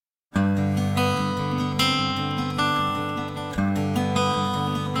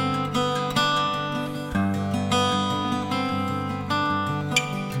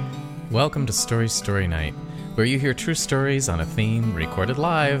welcome to Story Night, where you hear true stories on a theme recorded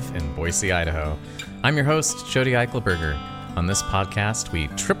live in Boise, Idaho. I'm your host, Jody Eichelberger. On this podcast, we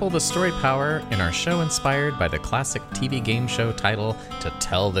triple the story power in our show inspired by the classic TV game show title, To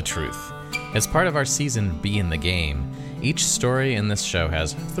Tell the Truth. As part of our season Be in the Game, each story in this show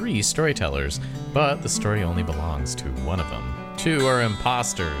has 3 storytellers, but the story only belongs to one of them. 2 are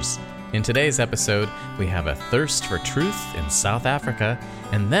imposters. In today's episode, we have a thirst for truth in South Africa,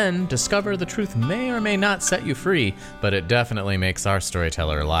 and then discover the truth may or may not set you free, but it definitely makes our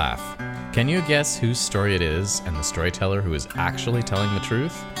storyteller laugh. Can you guess whose story it is and the storyteller who is actually telling the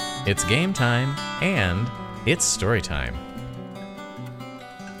truth? It's game time, and it's story time.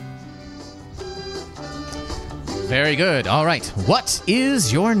 Very good. All right. What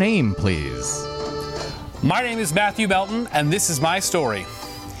is your name, please? My name is Matthew Melton, and this is my story.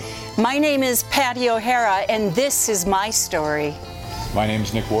 My name is Patty O'Hara, and this is my story. My name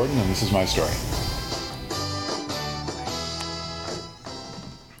is Nick Warden, and this is my story.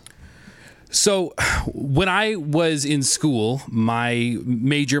 So when I was in school, my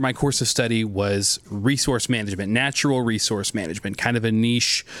course of study was resource management, natural resource management, kind of a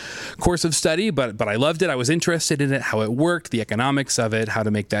niche course of study, but I loved it. I was interested in it, how it worked, the economics of it, how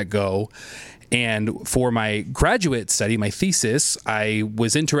to make that go. And for my graduate study, my thesis, I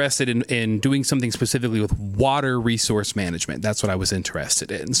was interested in doing something specifically with water resource management. That's what I was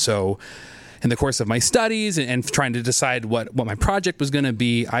interested in. So in the course of my studies and trying to decide what my project was going to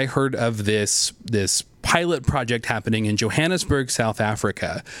be, I heard of this pilot project happening in Johannesburg, South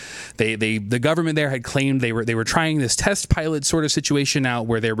Africa. The government there had claimed they were trying this test pilot sort of situation out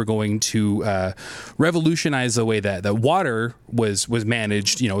where they were going to revolutionize the way that water was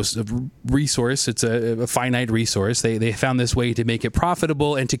managed. You know, it's a resource. It's a finite resource. They found this way to make it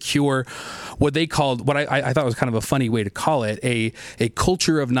profitable and to cure what they called, what I thought was kind of a funny way to call it, a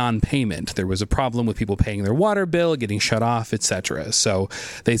culture of non-payment. There was a problem with people paying their water bill, getting shut off, etc. So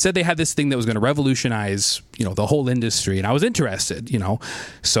they said they had this thing that was going to revolutionize, the whole industry, and I was interested,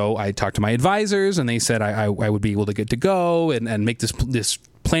 So I talked to my advisors, and they said I would be able to get to go and make this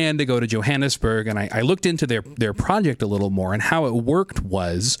plan to go to Johannesburg. And I looked into their project a little more, and how it worked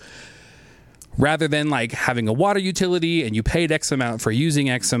was, rather than like having a water utility and you paid X amount for using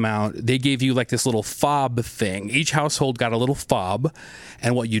X amount, they gave you like this little fob thing. Each household got a little fob,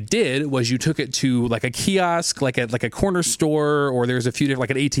 and what you did was you took it to like a kiosk, like a corner store, or there's a few different,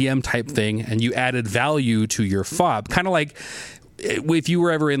 like an ATM type thing, and you added value to your fob. Kind of like if you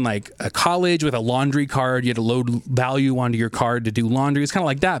were ever in like a college with a laundry card, you had to load value onto your card to do laundry. It's kind of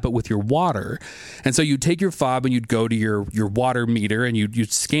like that, but with your water. And so you'd take your fob and you'd go to your water meter and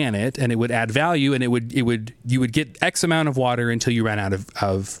you'd scan it, and it would add value, and you would get X amount of water until you ran out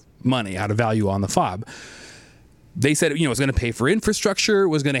of money, out of value on the fob. They said, it was going to pay for infrastructure,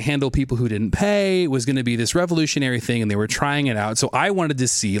 was going to handle people who didn't pay, was going to be this revolutionary thing, and they were trying it out. So I wanted to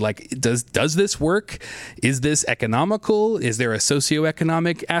see, like, does this work? Is this economical? Is there a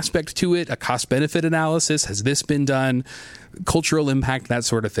socioeconomic aspect to it? A cost-benefit analysis? Has this been done? Cultural impact, that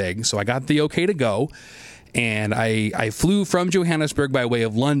sort of thing. So I got the okay to go. And I flew from Johannesburg by way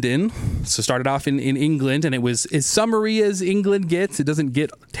of London. So started off in England, and it was as summery as England gets. It doesn't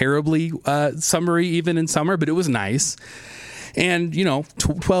get terribly summery even in summer, but it was nice. And,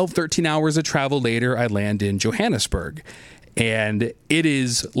 12, 13 hours of travel later, I land in Johannesburg. And it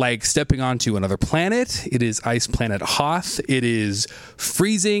is like stepping onto another planet. It is ice planet Hoth. It is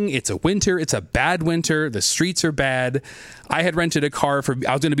freezing. It's a winter. It's a bad winter. The streets are bad. I had rented a car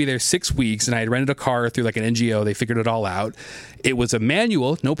I was going to be there 6 weeks, and I had rented a car through like an NGO. They figured it all out. It was a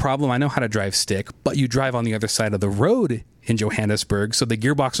manual, no problem. I know how to drive stick, but you drive on the other side of the road in Johannesburg. So the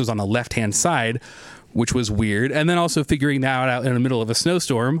gearbox was on the left-hand side, which was weird. And then also figuring that out in the middle of a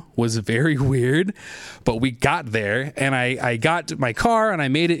snowstorm was very weird. But we got there, and I got my car, and I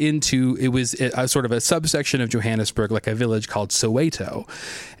made it into, it was a sort of a subsection of Johannesburg, like a village called Soweto.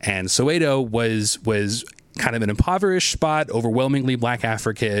 And Soweto was kind of an impoverished spot, overwhelmingly Black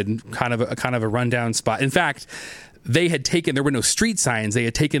African, kind of a rundown spot. In fact, there were no street signs. They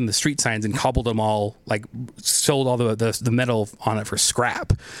had taken the street signs and cobbled them all, like sold all the metal on it for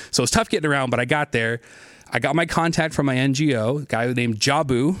scrap. So it was tough getting around, but I got there. I got my contact from my NGO, a guy named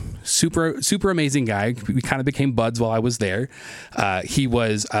Jabu, super amazing guy. We kind of became buds while I was there. He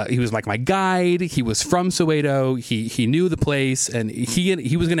was like my guide. He was from Soweto. He knew the place, and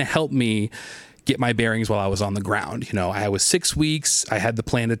he was going to help me get my bearings while I was on the ground. I was 6 weeks. I had the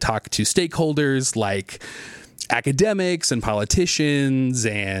plan to talk to stakeholders like academics and politicians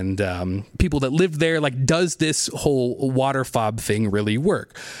and people that live there. Like, does this whole water fob thing really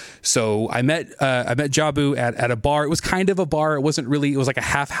work? So I met Jabu at a bar. It was kind of a bar. It wasn't really. It was like a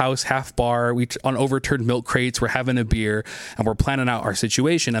half house, half bar. We on overturned milk crates. We're having a beer and we're planning out our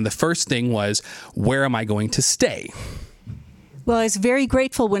situation. And the first thing was, where am I going to stay? Well, I was very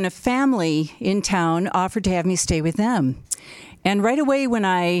grateful when a family in town offered to have me stay with them. And right away when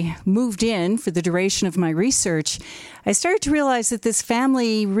I moved in for the duration of my research, I started to realize that this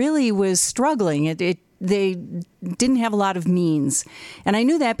family really was struggling. They didn't have a lot of means. And I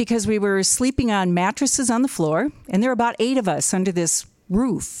knew that because we were sleeping on mattresses on the floor, and there were about 8 of us under this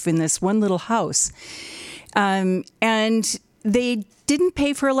roof in this one little house. And they didn't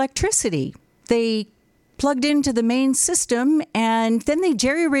pay for electricity. They plugged into the main system, and then they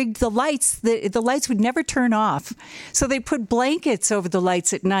jerry-rigged the lights. The lights would never turn off. So they put blankets over the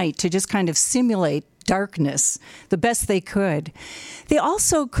lights at night to just kind of simulate darkness the best they could. They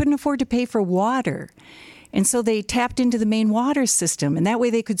also couldn't afford to pay for water. And so they tapped into the main water system, and that way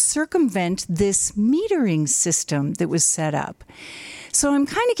they could circumvent this metering system that was set up. So I'm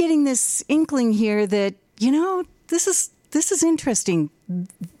kind of getting this inkling here that, this is interesting.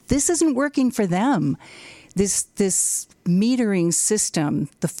 This isn't working for them. This metering system,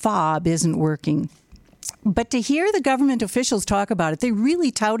 the fob, isn't working. But to hear the government officials talk about it, they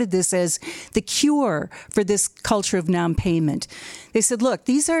really touted this as the cure for this culture of non-payment. They said, look,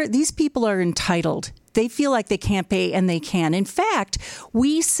 these people are entitled. They feel like they can't pay, and they can. In fact,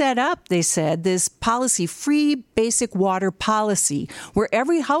 we set up, they said, this policy, free basic water policy, where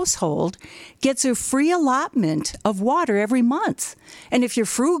every household gets a free allotment of water every month. And if you're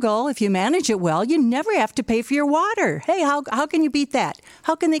frugal, if you manage it well, you never have to pay for your water. Hey, how can you beat that?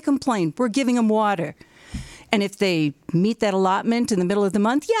 How can they complain? We're giving them water. And if they meet that allotment in the middle of the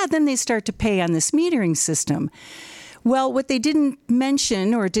month, then they start to pay on this metering system. Well, what they didn't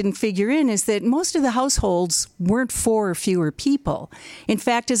mention or didn't figure in is that most of the households weren't 4 or fewer people. In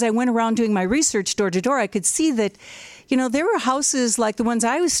fact, as I went around doing my research door to door, I could see that, there were houses like the ones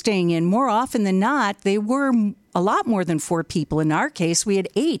I was staying in. More often than not, they were a lot more than 4 people. In our case, we had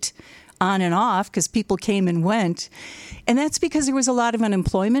 8 on and off because people came and went. And that's because there was a lot of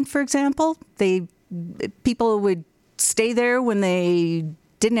unemployment, for example. People would stay there when they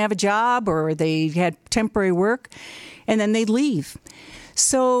didn't have a job or they had temporary work, and then they'd leave.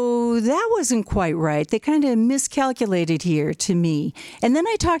 So that wasn't quite right. They kind of miscalculated here to me. And then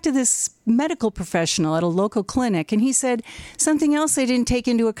I talked to this medical professional at a local clinic, and he said something else they didn't take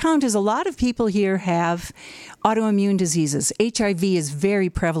into account is a lot of people here have autoimmune diseases. HIV is very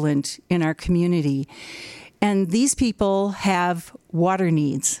prevalent in our community. And these people have water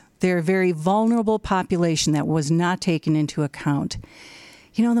needs. They're a very vulnerable population that was not taken into account.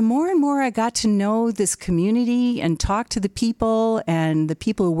 The more and more I got to know this community and talk to the people and the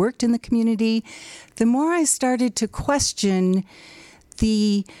people who worked in the community, the more I started to question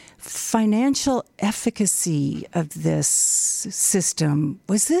the financial efficacy of this system.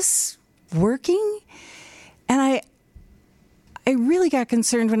 Was this working? And I really got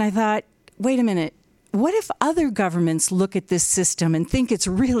concerned when I thought, wait a minute, what if other governments look at this system and think it's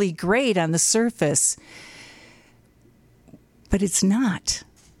really great on the surface, but it's not?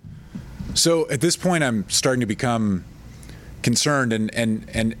 So at this point, I'm starting to become concerned,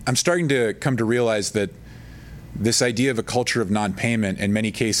 and I'm starting to come to realize that this idea of a culture of non-payment in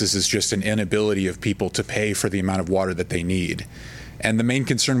many cases is just an inability of people to pay for the amount of water that they need. And the main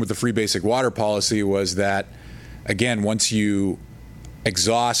concern with the free basic water policy was that, again, once you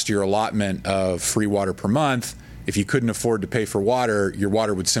exhaust your allotment of free water per month, if you couldn't afford to pay for water, your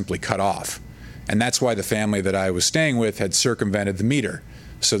water would simply cut off. And that's why the family that I was staying with had circumvented the meter,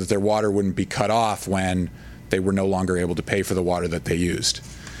 so that their water wouldn't be cut off when they were no longer able to pay for the water that they used.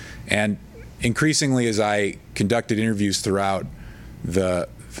 And increasingly, as I conducted interviews throughout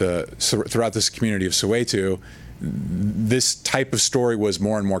throughout this community of Soweto, this type of story was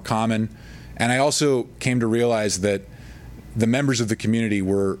more and more common. And I also came to realize that the members of the community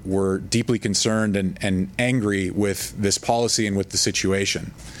were deeply concerned and angry with this policy and with the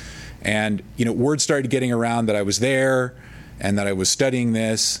situation. And word started getting around that I was there and that I was studying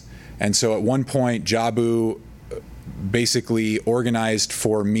this. And so at one point, Jabu basically organized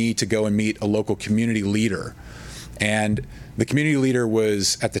for me to go and meet a local community leader. And the community leader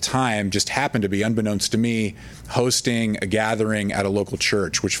was, at the time, just happened to be, unbeknownst to me, hosting a gathering at a local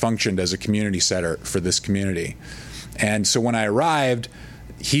church, which functioned as a community center for this community. And so when I arrived,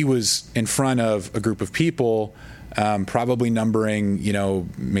 he was in front of a group of people, probably numbering,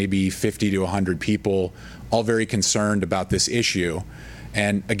 maybe 50 to 100 people, all very concerned about this issue.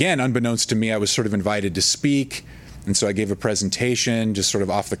 And again, unbeknownst to me, I was sort of invited to speak. And so I gave a presentation just sort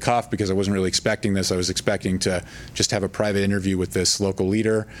of off the cuff because I wasn't really expecting this. I was expecting to just have a private interview with this local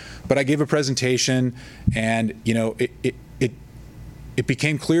leader. But I gave a presentation, and it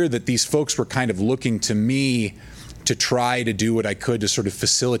became clear that these folks were kind of looking to me to try to do what I could to sort of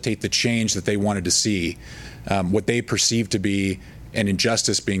facilitate the change that they wanted to see, what they perceived to be an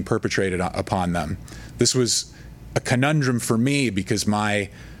injustice being perpetrated upon them. This was a conundrum for me because my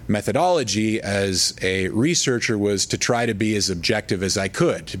methodology as a researcher was to try to be as objective as I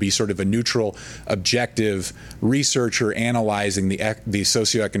could, to be sort of a neutral, objective researcher analyzing the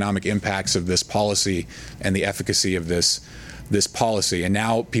socioeconomic impacts of this policy and the efficacy of this policy. And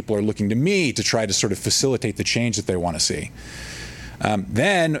now people are looking to me to try to sort of facilitate the change that they want to see.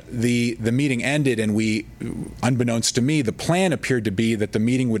 Then the meeting ended, and unbeknownst to me, the plan appeared to be that the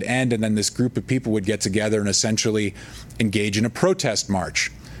meeting would end and then this group of people would get together and essentially engage in a protest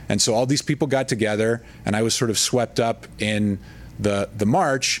march. And so all these people got together, and I was sort of swept up in the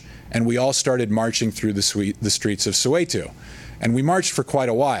march, and we all started marching through the streets of Soweto. And we marched for quite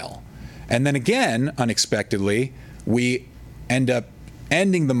a while. And then again, unexpectedly, we end up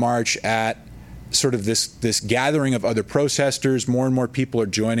ending the march at sort of this gathering of other protesters. More and more people are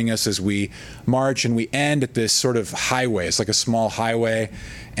joining us as we march, and we end at this sort of highway. It's like a small highway.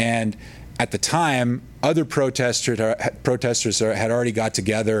 And at the time, other protesters had already got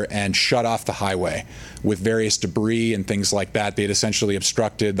together and shut off the highway with various debris and things like that. They had essentially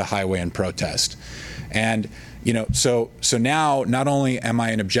obstructed the highway in protest. And so now not only am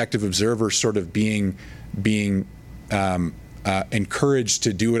I an objective observer, sort of being encouraged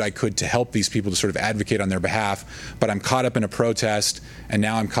to do what I could to help these people, to sort of advocate on their behalf, but I'm caught up in a protest, and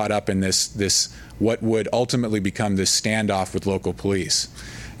now I'm caught up in this what would ultimately become this standoff with local police.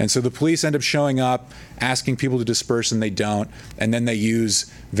 And so the police end up showing up, asking people to disperse, and they don't, and then they use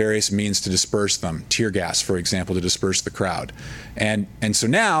various means to disperse them, tear gas, for example, to disperse the crowd. And so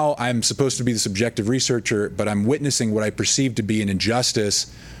now I'm supposed to be the subjective researcher, but I'm witnessing what I perceive to be an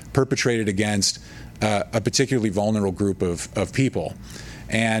injustice perpetrated against a particularly vulnerable group of people.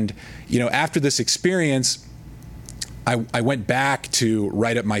 And after this experience, I went back to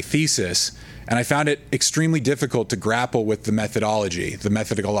write up my thesis, and I found it extremely difficult to grapple with the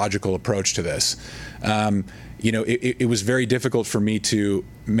methodological approach to this. It was very difficult for me to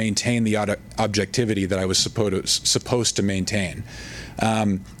maintain the objectivity that I was supposed to maintain.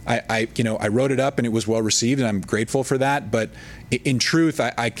 I wrote it up, and it was well received, and I'm grateful for that. But in truth,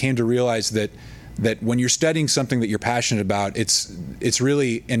 I came to realize that when you're studying something that you're passionate about, it's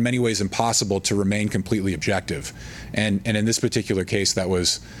really in many ways impossible to remain completely objective. And in this particular case, that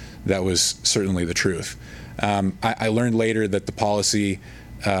was certainly the truth. I learned later that the policy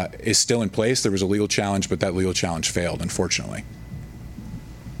is still in place. There was a legal challenge, but that legal challenge failed, unfortunately.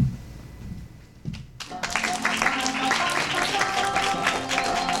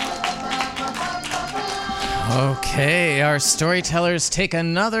 Okay, our storytellers take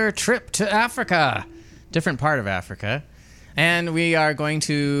another trip to Africa, different part of Africa. And we are going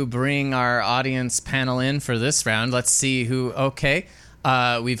to bring our audience panel in for this round. Let's see who, okay.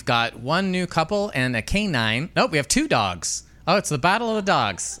 We've got one new couple and a canine. Nope, we have two dogs. Oh, it's the battle of the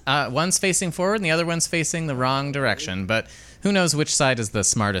dogs. One's facing forward and the other one's facing the wrong direction. But who knows which side is the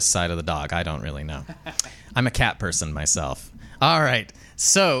smartest side of the dog? I don't really know. I'm a cat person myself. All right.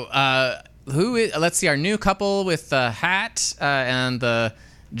 So, let's see, our new couple with the hat and the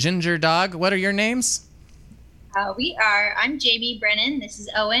ginger dog. What are your names? I'm Jamie Brennan. This is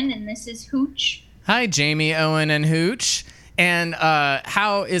Owen, and this is Hooch. Hi, Jamie, Owen, and Hooch. And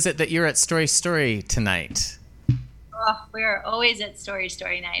how is it that you're at Story tonight? Oh, we're always at Story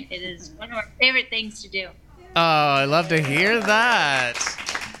Night. It is one of our favorite things to do. Oh, I love to hear that.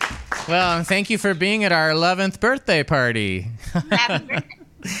 Well, thank you for being at our 11th birthday party. Happy birthday.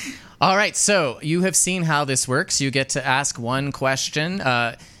 All right, so you have seen how this works. You get to ask one question.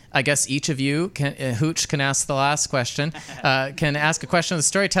 I guess each of you, Hooch can ask the last question, can ask a question of the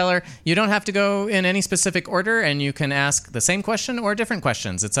storyteller. You don't have to go in any specific order, and you can ask the same question or different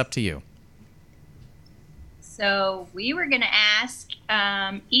questions. It's up to you. So we were going to ask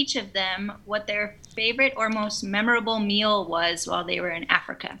each of them what their favorite or most memorable meal was while they were in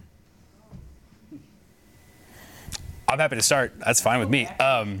Africa. I'm happy to start. That's fine with me.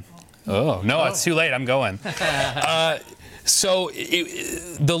 It's too late. I'm going. So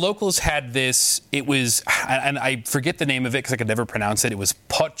the locals had this, it was, and I forget the name of it because I could never pronounce it. It was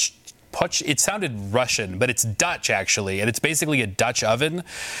it sounded Russian, but it's Dutch actually, and it's basically a Dutch oven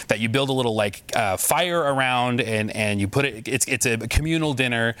that you build a little fire around, and you put it. It's a communal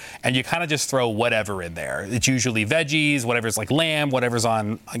dinner, and you kind of just throw whatever in there. It's usually veggies, whatever's like lamb, whatever's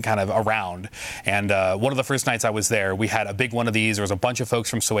on kind of around. And one of the first nights I was there, we had a big one of these. There was a bunch of folks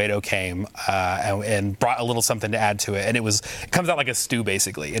from Soweto came and brought a little something to add to it, and it comes out like a stew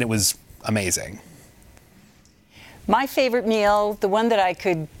basically, and it was amazing. My favorite meal, the one that I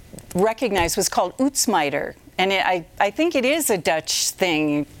could recognize, was called Utsmijter. And I think it is a Dutch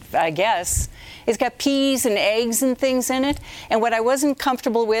thing, I guess. It's got peas and eggs and things in it. And what I wasn't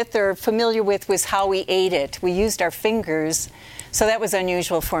comfortable with or familiar with was how we ate it. We used our fingers. So that was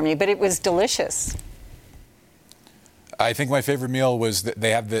unusual for me, but it was delicious. I think my favorite meal was that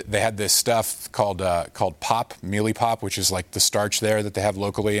they had this stuff called pop, mealie pop, which is like the starch there that they have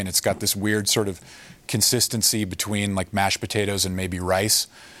locally, and it's got this weird sort of consistency between like mashed potatoes and maybe rice.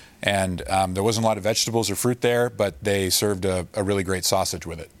 And there wasn't a lot of vegetables or fruit there, but they served a really great sausage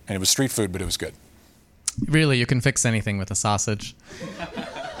with it. And it was street food, but it was good. Really, you can fix anything with a sausage.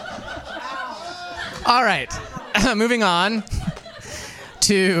 All right, moving on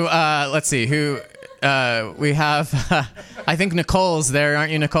to, let's see, who we have. I think Nicole's there,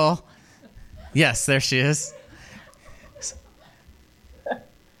 aren't you, Nicole? Yes, there she is.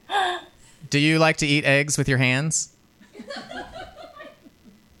 Do you like to eat eggs with your hands?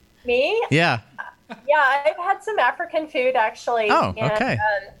 Me? Yeah. Yeah, I've had some African food actually. Oh, okay.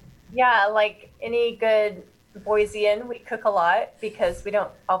 Yeah, like any good Boisean, we cook a lot because we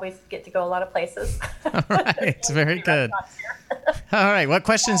don't always get to go a lot of places. All right, very good. All right, what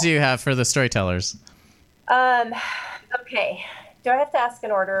questions do you have for the storytellers? Okay. Do I have to ask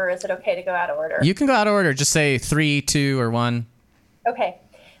in order, or is it okay to go out of order? You can go out of order. Just say 3, 2, or 1. Okay.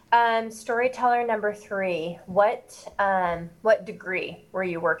 Storyteller number 3. What degree were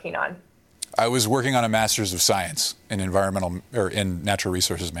you working on? I was working on a Master's of Science in in Natural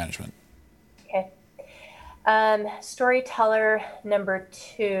Resources Management. Okay. Storyteller number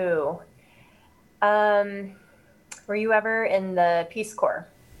 2. Were you ever in the Peace Corps?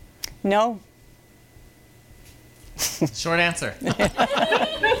 No. Short answer.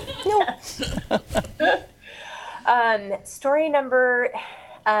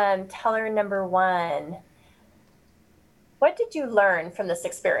 Teller number 1. What did you learn from this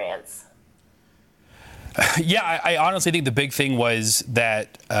experience? Yeah, I honestly think the big thing was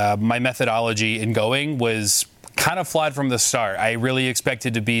that my methodology in going was kind of flawed from the start. I really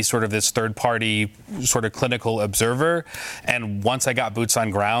expected to be sort of this third-party sort of clinical observer, and once I got boots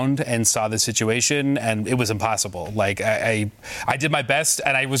on ground and saw the situation, and it was impossible. Like I did my best,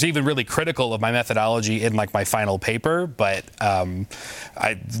 and I was even really critical of my methodology in like my final paper. But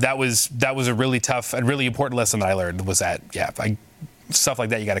that was a really tough and really important lesson that I learned was that stuff like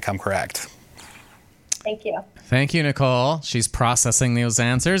that you got to come correct. Thank you. Thank you, Nicole. She's processing those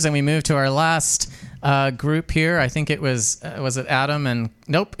answers. And we move to our last group here. I think it was it Adam? And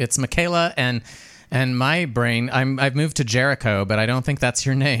nope, it's Michaela. And my brain, I've moved to Jericho, but I don't think that's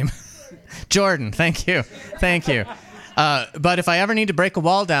your name. Jordan, thank you. Thank you. But if I ever need to break a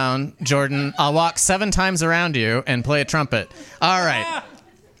wall down, Jordan, I'll walk 7 times around you and play a trumpet. All right.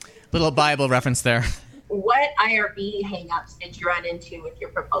 Little Bible reference there. What IRB hangups did you run into with your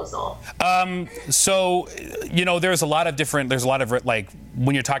proposal? So, there's a lot of like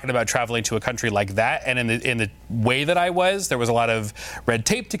when you're talking about traveling to a country like that, and in the way that I was, there was a lot of red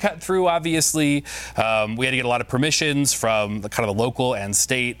tape to cut through. Obviously, we had to get a lot of permissions from the kind of the local and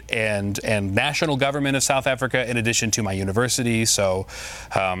state and national government of South Africa, in addition to my university. So,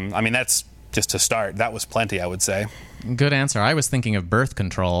 that's just to start. That was plenty, I would say. Good answer. I was thinking of birth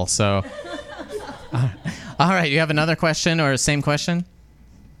control. So. All right, you have another question or same question?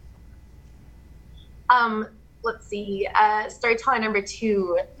 Let's see. Storyteller number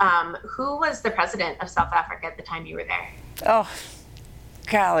 2. Who was the president of South Africa at the time you were there? Oh,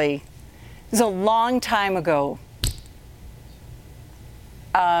 golly. It was a long time ago.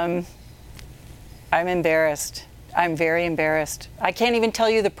 I'm embarrassed. I'm very embarrassed. I can't even tell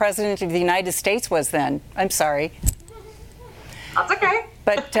you who the president of the United States was then. I'm sorry. That's okay.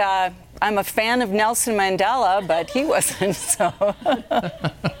 But I'm a fan of Nelson Mandela, but he wasn't, so.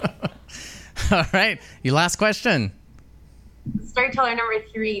 All right. Your last question. Storyteller number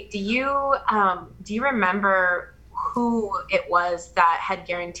 3. Do you remember who it was that had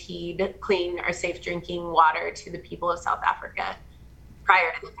guaranteed clean or safe drinking water to the people of South Africa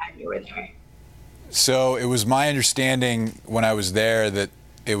prior to the time you were there? So it was my understanding when I was there that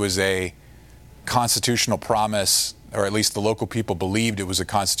it was a constitutional promise, or at least the local people believed it was a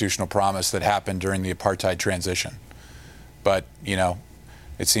constitutional promise that happened during the apartheid transition. But,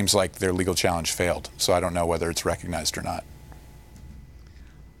 it seems like their legal challenge failed. So I don't know whether it's recognized or not.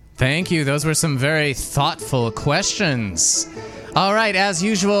 Thank you. Those were some very thoughtful questions. All right, as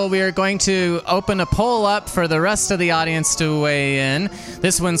usual, we are going to open a poll up for the rest of the audience to weigh in.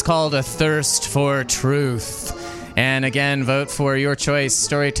 This one's called A Thirst for Truth. And again, vote for your choice,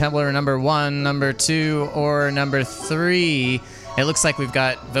 storyteller number 1, number 2, or number 3. It looks like we've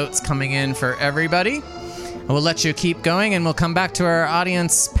got votes coming in for everybody. We'll let you keep going, and we'll come back to our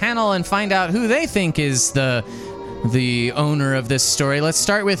audience panel and find out who they think is the owner of this story. Let's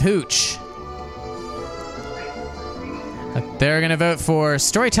start with Hooch. They're going to vote for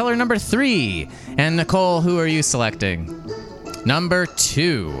storyteller number 3. And Nicole, who are you selecting? Number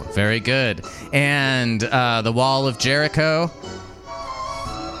 2. Very good. And the Wall of Jericho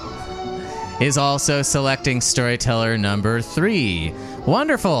is also selecting storyteller number 3.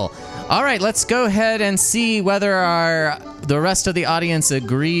 Wonderful. All right, let's go ahead and see whether the rest of the audience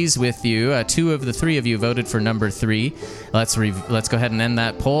agrees with you. 2 of the 3 of you voted for number 3. Let's go ahead and end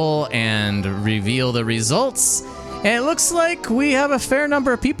that poll and reveal the results. And it looks like we have a fair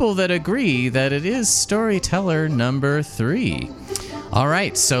number of people that agree that it is storyteller number 3. All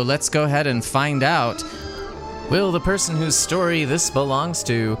right, so let's go ahead and find out. Will the person whose story this belongs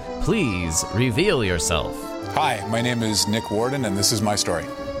to please reveal yourself? Hi, my name is Nick Warden, and this is my story.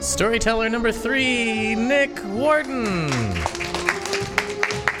 Storyteller number 3, Nick Warden.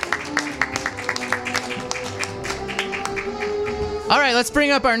 All right, let's bring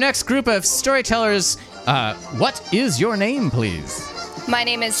up our next group of storytellers. What is your name, please? My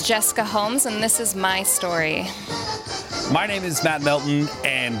name is Jessica Holmes, and this is my story. My name is Matt Melton,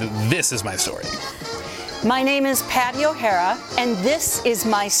 and this is my story. My name is Patty O'Hara, and this is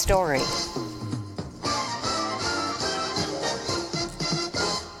my story.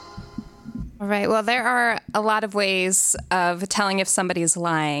 All right, well, there are a lot of ways of telling if somebody's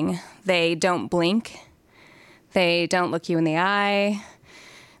lying. They don't blink. They don't look you in the eye.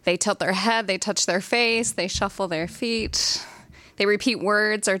 They tilt their head. They touch their face. They shuffle their feet. They repeat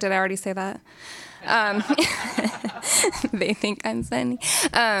words, or did I already say that? They think I'm funny.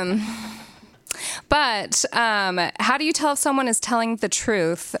 But how do you tell if someone is telling the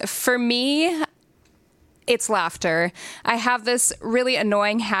truth? For me, it's laughter. I have this really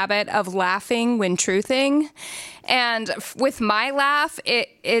annoying habit of laughing when truthing. And with my laugh,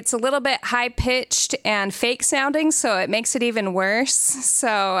 it's a little bit high-pitched and fake-sounding, so it makes it even worse.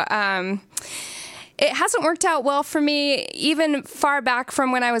 So it hasn't worked out well for me, even far back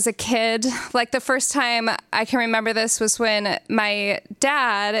from when I was a kid. Like, the first time I can remember this was when my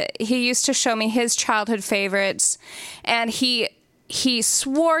dad, he used to show me his childhood favorites, and he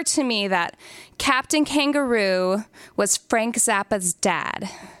swore to me that Captain Kangaroo was Frank Zappa's dad.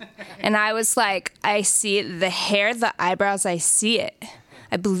 And I was like, I see it, the hair, the eyebrows, I see it.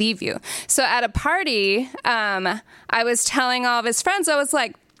 I believe you. So at a party, I was telling all of his friends, I was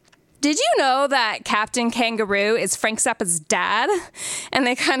like, did you know that Captain Kangaroo is Frank Zappa's dad? And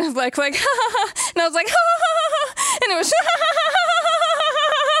they kind of like, and I was like, and it was,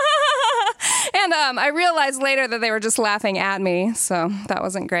 and I realized later that they were just laughing at me, so that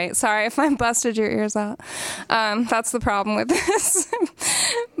wasn't great. Sorry if I busted your ears out. That's the problem with this.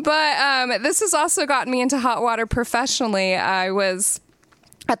 But this has also gotten me into hot water professionally. I was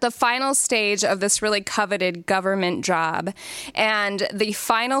at the final stage of this really coveted government job, and the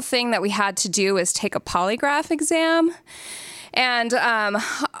final thing that we had to do was take a polygraph exam. And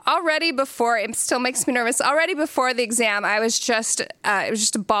already before, it still makes me nervous, already before the exam, I was just, it was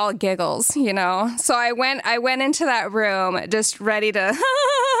just a ball of giggles, you know? So I went into that room just ready to,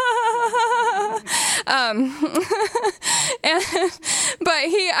 but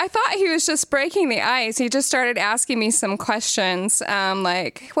I thought he was just breaking the ice. He just started asking me some questions,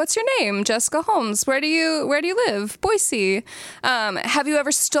 like, what's your name? Jessica Holmes. Where do you live? Boise. Have you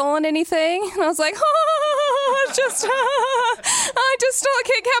ever stolen anything? And I was like, I just stole a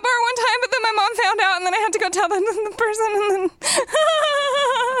Kit Kat bar one time, but then my mom found out, and then I had to go tell the person, and then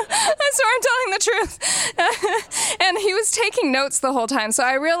I swear I'm telling the truth. And he was taking notes the whole time, so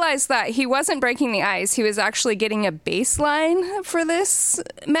I realized that he wasn't breaking the ice. He was actually getting a baseline for this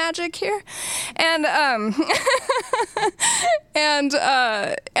magic here. And and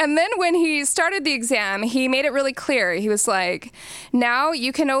then when he started the exam, he made it really clear. He was like, now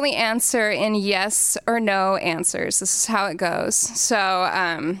you can only answer in yes or no answers. This is how it goes.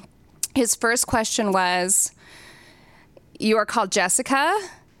 So his first question was, you are called Jessica?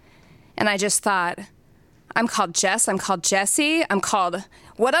 And I just thought, I'm called Jess, I'm called Jessie, I'm called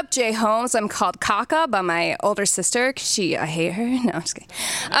what up, Jay Holmes? I'm called Kaka by my older sister because I hate her. No, I'm just kidding.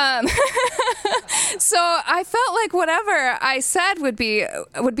 So I felt like whatever I said would be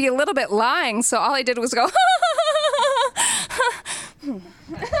a little bit lying. So all I did was go,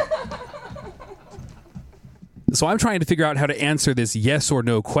 So I'm trying to figure out how to answer this yes or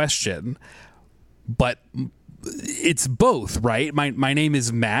no question, but it's both, right? My name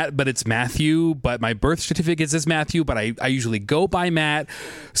is Matt, but it's Matthew, but my birth certificate says Matthew, but I usually go by Matt.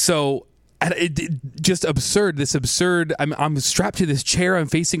 So just absurd. I'm strapped to this chair. I'm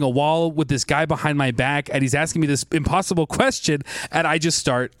facing a wall with this guy behind my back, and he's asking me this impossible question, and I just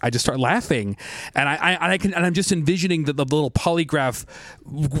start laughing, and I'm just envisioning the little polygraph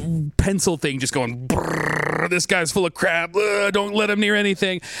pencil thing just going, this guy's full of crap. Don't let him near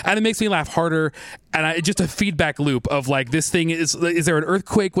anything, and it makes me laugh harder. And just a feedback loop of like, this thing is there an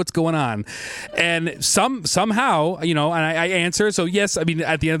earthquake? What's going on? And somehow, and I answer. So yes, I mean,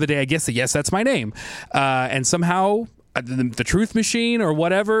 at the end of the day, I guess yes, that's my name. And somehow the truth machine or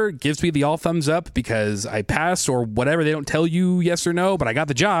whatever gives me the all thumbs up because I passed or whatever. They don't tell you yes or no, but I got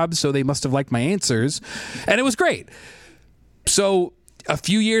the job. So they must have liked my answers, and it was great. So a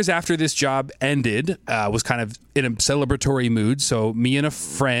few years after this job ended, was kind of in a celebratory mood. So me and a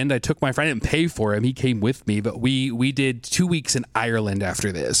friend, I took my friend, I didn't pay for him. He came with me, but we did 2 weeks in Ireland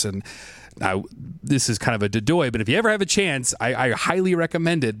after this. And now this is kind of a dodoy, but if you ever have a chance, I highly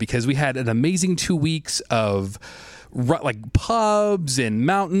recommend it because we had an amazing 2 weeks of like pubs and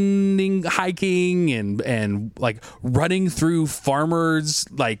mountain hiking and like running through farmers,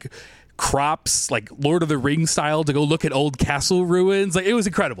 like crops, like Lord of the Rings style, to go look at old castle ruins. Like, it was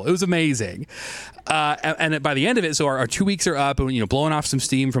incredible. It was amazing. And by the end of it, so our 2 weeks are up and, blowing off some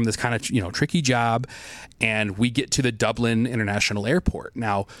steam from this kind of, tricky job. And we get to the Dublin International Airport.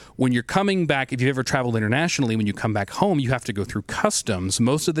 Now, when you're coming back, if you've ever traveled internationally, when you come back home, you have to go through customs.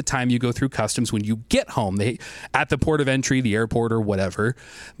 Most of the time you go through customs when you get home. They, at the port of entry, the airport or whatever,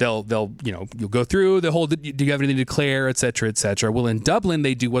 they'll you'll go through the whole, do you have anything to declare, et cetera, et cetera. Well, in Dublin,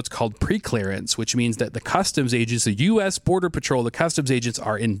 they do what's called pre-clearance, which means that the customs agents, the U.S. Border Patrol, the customs agents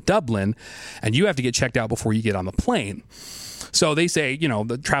are in Dublin, and you have to get checked out before you get on the plane. So they say,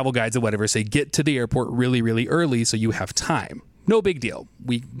 the travel guides or whatever say, get to the airport really, really early so you have time. No big deal.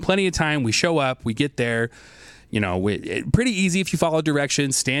 Plenty of time. We show up, we get there, pretty easy if you follow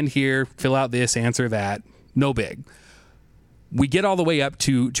directions, stand here, fill out this, answer that. No big. We get all the way up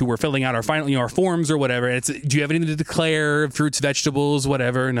to we're filling out our final, our forms or whatever. It's, do you have anything to declare? Fruits, vegetables,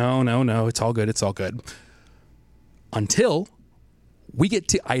 whatever. No. It's all good. It's all good. Until we get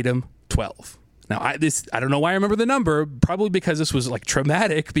to item 12. Now, I don't know why I remember the number, probably because this was like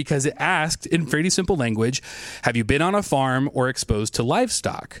traumatic, because it asked in pretty simple language, have you been on a farm or exposed to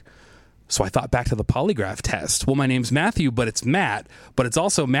livestock? So I thought back to the polygraph test. Well, my name's Matthew, but it's Matt, but it's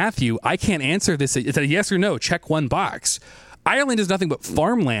also Matthew. I can't answer this. It's a yes or no, check one box. Ireland is nothing but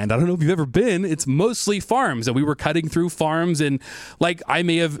farmland. I don't know if you've ever been. It's mostly farms, and we were cutting through farms, and like I'm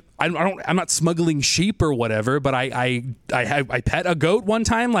not smuggling sheep or whatever, but I pet a goat one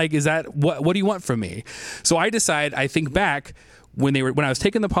time. Like, is that what do you want from me? So I think back when I was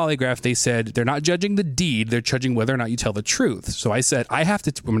taking the polygraph, they said they're not judging the deed, they're judging whether or not you tell the truth. So I said I'm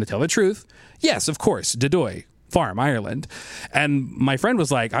going to tell the truth. Yes, of course, Dodoy farm, Ireland. And my friend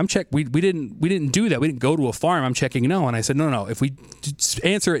was like, we didn't do that. We didn't go to a farm. I'm checking no. And I said, no. If we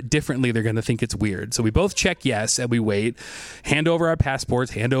answer it differently, they're going to think it's weird. So we both check yes, and we wait, hand over our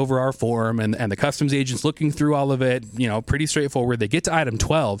passports, hand over our form, and the customs agent's looking through all of it, pretty straightforward. They get to item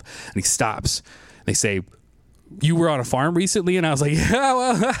 12 and he stops. They say, you were on a farm recently? And I was like, yeah,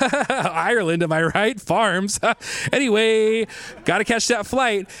 well, Ireland, am I right? Farms. Anyway, got to catch that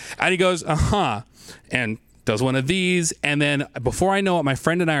flight. And he goes, and does one of these, and then before I know it, my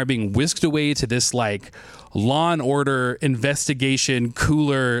friend and I are being whisked away to this like Law and Order investigation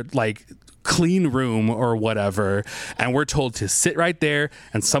cooler, like clean room or whatever, and we're told to sit right there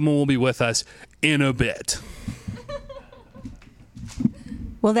and someone will be with us in a bit.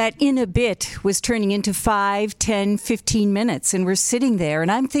 Well, that in a bit was turning into 5, 10, 15 minutes, and we're sitting there,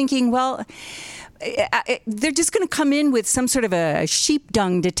 and I'm thinking, well, they're just going to come in with some sort of a sheep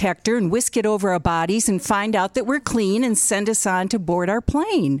dung detector and whisk it over our bodies and find out that we're clean and send us on to board our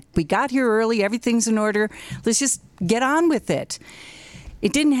plane. We got here early. Everything's in order. Let's just get on with it.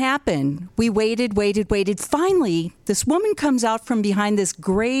 It didn't happen. We waited. Finally, this woman comes out from behind this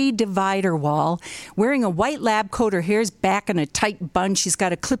gray divider wall wearing a white lab coat. Her hair's back in a tight bun. She's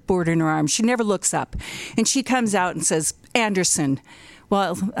got a clipboard in her arm. She never looks up. And she comes out and says, Anderson.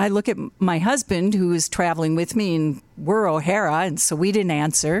 Well, I look at my husband, who is traveling with me, and we're O'Hara, and so we didn't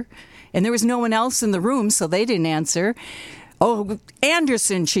answer. And there was no one else in the room, so they didn't answer. "Oh,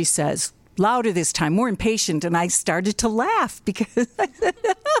 Anderson," she says, louder this time, more impatient, and I started to laugh because I said,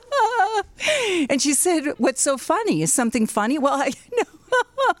 and she said, "What's so funny? Is something funny?" "Well,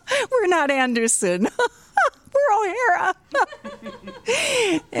 we're not Anderson. We're O'Hara."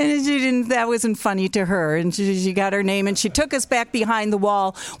 And that wasn't funny to her. And she got her name, and she took us back behind the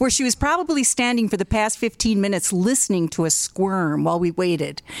wall where she was probably standing for the past 15 minutes listening to us squirm while we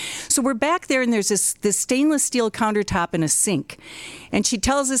waited. So we're back there, and there's this stainless steel countertop and a sink. And she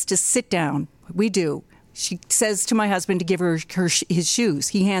tells us to sit down. We do. She says to my husband to give her his shoes.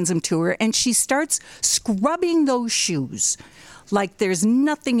 He hands them to her, and she starts scrubbing those shoes like there's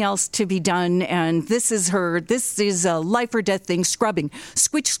nothing else to be done, and this is a life or death thing, scrubbing.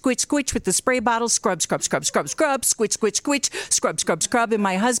 Squitch, squitch, squitch with the spray bottle, scrub, scrub, scrub, scrub, scrub, squitch, squitch, squitch, scrub, scrub, scrub. And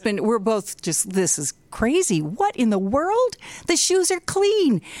my husband, we're both just, this is crazy. What in the world? The shoes are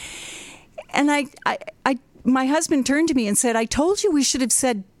clean. And my husband turned to me and said, "I told you we should have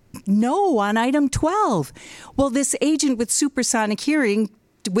said no on item 12. Well, this agent with supersonic hearing,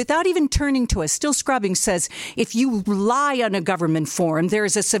 without even turning to us, still scrubbing, says, "If you lie on a government form, there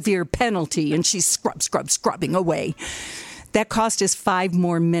is a severe penalty." And she's scrubbing away. That cost us 5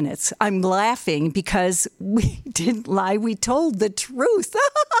 more minutes. I'm laughing because we didn't lie. We told the truth.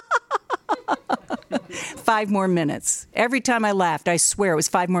 5 more minutes. Every time I laughed, I swear it was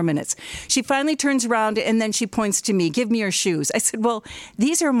 5 more minutes. She finally turns around and then she points to me, "Give me your shoes." I said, "Well,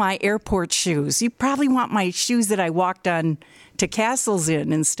 these are my airport shoes. You probably want my shoes that I walked on to castles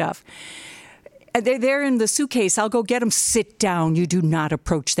in and stuff. They're in the suitcase. I'll go get them." "Sit down. You do not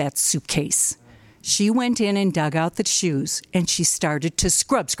approach that suitcase." She went in and dug out the shoes, and she started to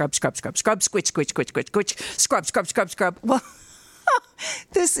scrub, scrub, scrub, scrub, scrub, squitch, squitch, squitch, squitch, squitch, scrub, scrub, scrub, scrub. Well,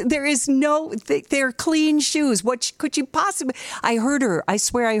 they're clean shoes. What could you possibly? I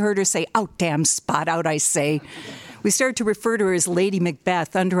swear I heard her say, "Out, damn spot, out, I say." We started to refer to her as Lady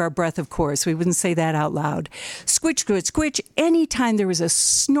Macbeth under our breath, of course. We wouldn't say that out loud. Squitch, squitch, squitch. Anytime there was a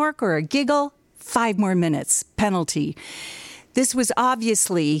snork or a giggle, 5 more minutes, penalty. This was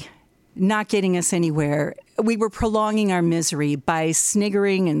obviously not getting us anywhere. We were prolonging our misery by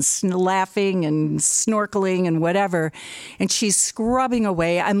sniggering and laughing and snorkeling and whatever. And she's scrubbing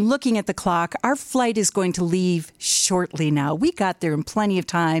away. I'm looking at the clock. Our flight is going to leave shortly now. We got there in plenty of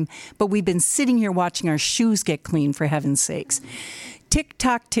time, but we've been sitting here watching our shoes get clean, for heaven's sakes. Tick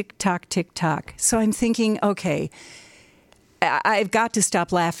tock, tick tock, tick tock. So I'm thinking, okay, I've got to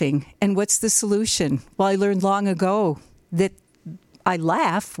stop laughing. And what's the solution? Well, I learned long ago that I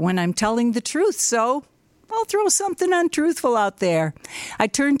laugh when I'm telling the truth, so I'll throw something untruthful out there. I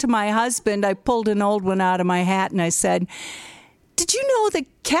turned to my husband, I pulled an old one out of my hat, and I said, "Did you know that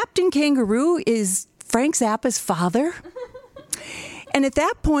Captain Kangaroo is Frank Zappa's father?" And at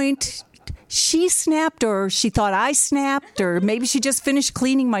that point, she snapped, or she thought I snapped, or maybe she just finished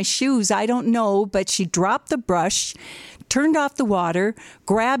cleaning my shoes. I don't know, but she dropped the brush, turned off the water,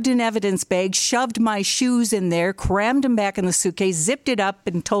 grabbed an evidence bag, shoved my shoes in there, crammed them back in the suitcase, zipped it up,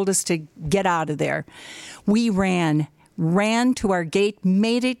 and told us to get out of there. We ran to our gate,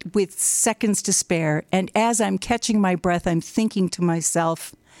 made it with seconds to spare. And as I'm catching my breath, I'm thinking to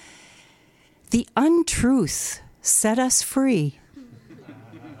myself, the untruth set us free.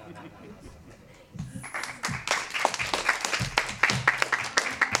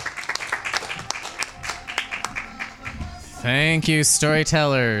 Thank you,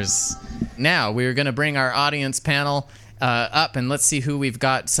 storytellers. Now we're going to bring our audience panel up, and let's see who we've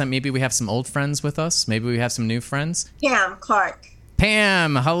got. Maybe we have some old friends with us. Maybe we have some new friends. Pam Clark.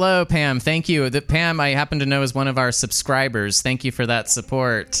 Pam. Hello, Pam. Thank you. Pam, I happen to know, is one of our subscribers. Thank you for that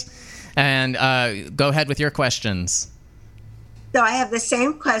support. And go ahead with your questions. So I have the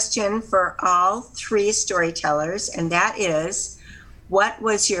same question for all 3 storytellers, and that is, what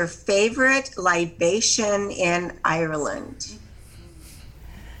was your favorite libation in Ireland?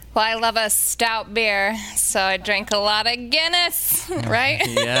 Well, I love a stout beer, so I drink a lot of Guinness, right?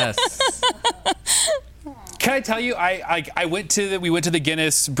 Yes. Can I tell you, we went to the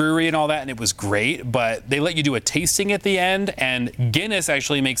Guinness brewery and all that, and it was great, but they let you do a tasting at the end, and Guinness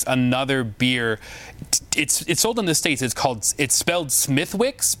actually makes another beer. It's sold in the States. It's spelled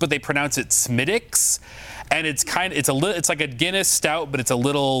Smithwick's, but they pronounce it Smittix. And it's like a Guinness stout, but it's a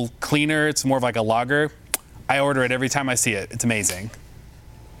little cleaner. It's more of like a lager. I order it every time I see it. It's amazing.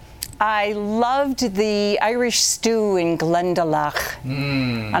 I loved the Irish stew in Glendalough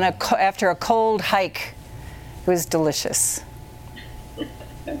after a cold hike. It was delicious.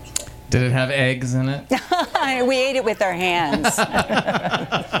 Did it have eggs in it? We ate it with our hands.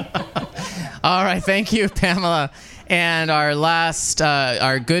 All right, thank you, Pamela. And our last,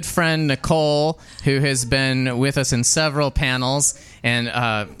 our good friend Nicole, who has been with us in several panels, and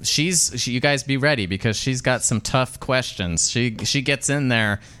you guys be ready because she's got some tough questions. She gets in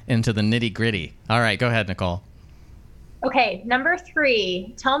there into the nitty gritty. All right, go ahead, Nicole. Okay, number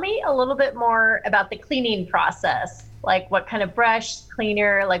 3, tell me a little bit more about the cleaning process. Like what kind of brush,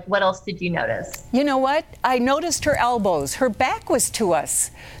 cleaner, like what else did you notice? You know what? I noticed her elbows. Her back was to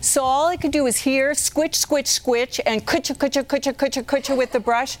us. So all I could do was hear squitch, squitch, squitch, and kutcha, kutcha, kutcha, kutcha, kutcha with the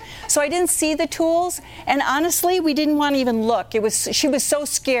brush. So I didn't see the tools. And honestly, we didn't want to even look. She was so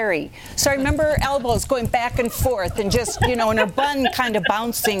scary. So I remember her elbows going back and forth and just, and her bun kind of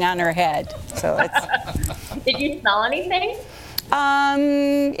bouncing on her head. So Did you smell anything?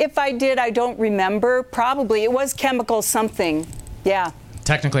 If I did, I don't remember. Probably. It was chemical something. Yeah.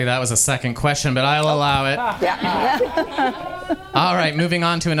 Technically, that was a second question, but I'll allow it. Yeah. All right, moving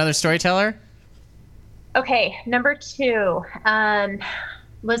on to another storyteller. Okay, number 2.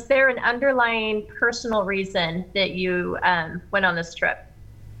 Was there an underlying personal reason that you went on this trip?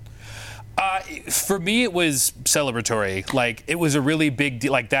 For me, it was celebratory. Like, it was a really big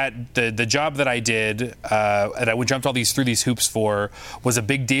deal. Like that, the job that I did, and I jumped through these hoops for, was a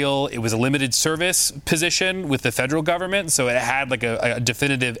big deal. It was a limited service position with the federal government, so it had like a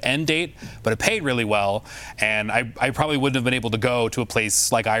definitive end date, but it paid really well. And I probably wouldn't have been able to go to a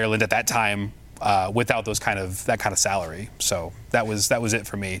place like Ireland at that time without that kind of salary. So that was it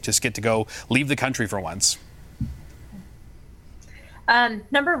for me. Just get to go leave the country for once.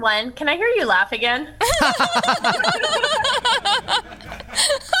 Number 1, can I hear you laugh again?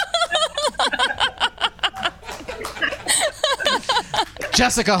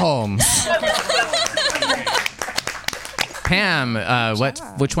 Jessica Holmes. Pam,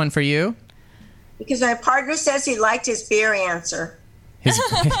 which one for you? Because my partner says he liked his beer answer.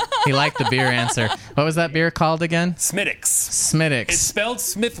 He liked the beer answer. What was that beer called again? Smittix. It's spelled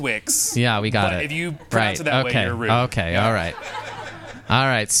Smithwick's. Yeah, we got it. If you pronounce it that way, you're rude. Okay, all right. All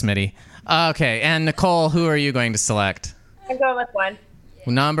right, Smitty. Okay, and Nicole, who are you going to select? I'm going with 1.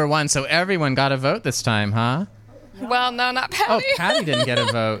 Number 1. So everyone got a vote this time, huh? Well, no, not Patty. Oh, Patty didn't get a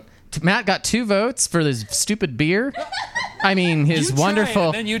vote. Matt got 2 votes for this stupid beer. I mean, his wonderful.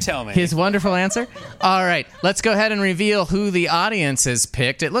 And then you tell me. His wonderful answer. All right, let's go ahead and reveal who the audience has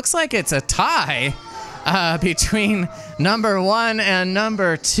picked. It looks like it's a tie between number 1 and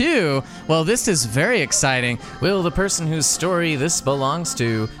number 2. Well, this is very exciting. Will the person whose story this belongs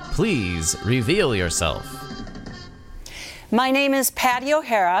to please reveal yourself? My name is Patty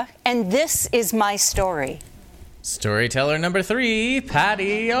O'Hara, and this is my story. Storyteller number 3,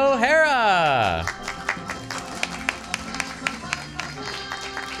 Patty O'Hara.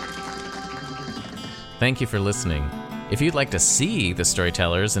 Thank you for listening. If you'd like to see the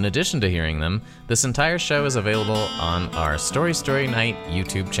storytellers in addition to hearing them, this entire show is available on our Story Night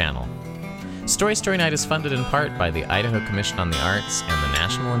YouTube channel. Story Night is funded in part by the Idaho Commission on the Arts and the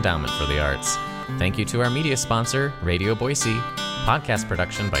National Endowment for the Arts. Thank you to our media sponsor, Radio Boise, podcast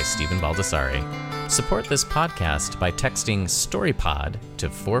production by Stephen Baldessari. Support this podcast by texting StoryPod to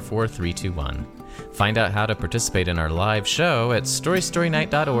 44321. Find out how to participate in our live show at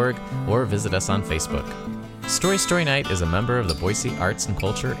storystorynight.org or visit us on Facebook. Story Night is a member of the Boise Arts and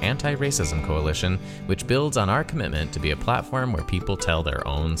Culture Anti-Racism Coalition, which builds on our commitment to be a platform where people tell their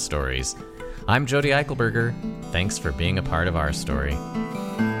own stories. I'm Jody Eichelberger. Thanks for being a part of our story.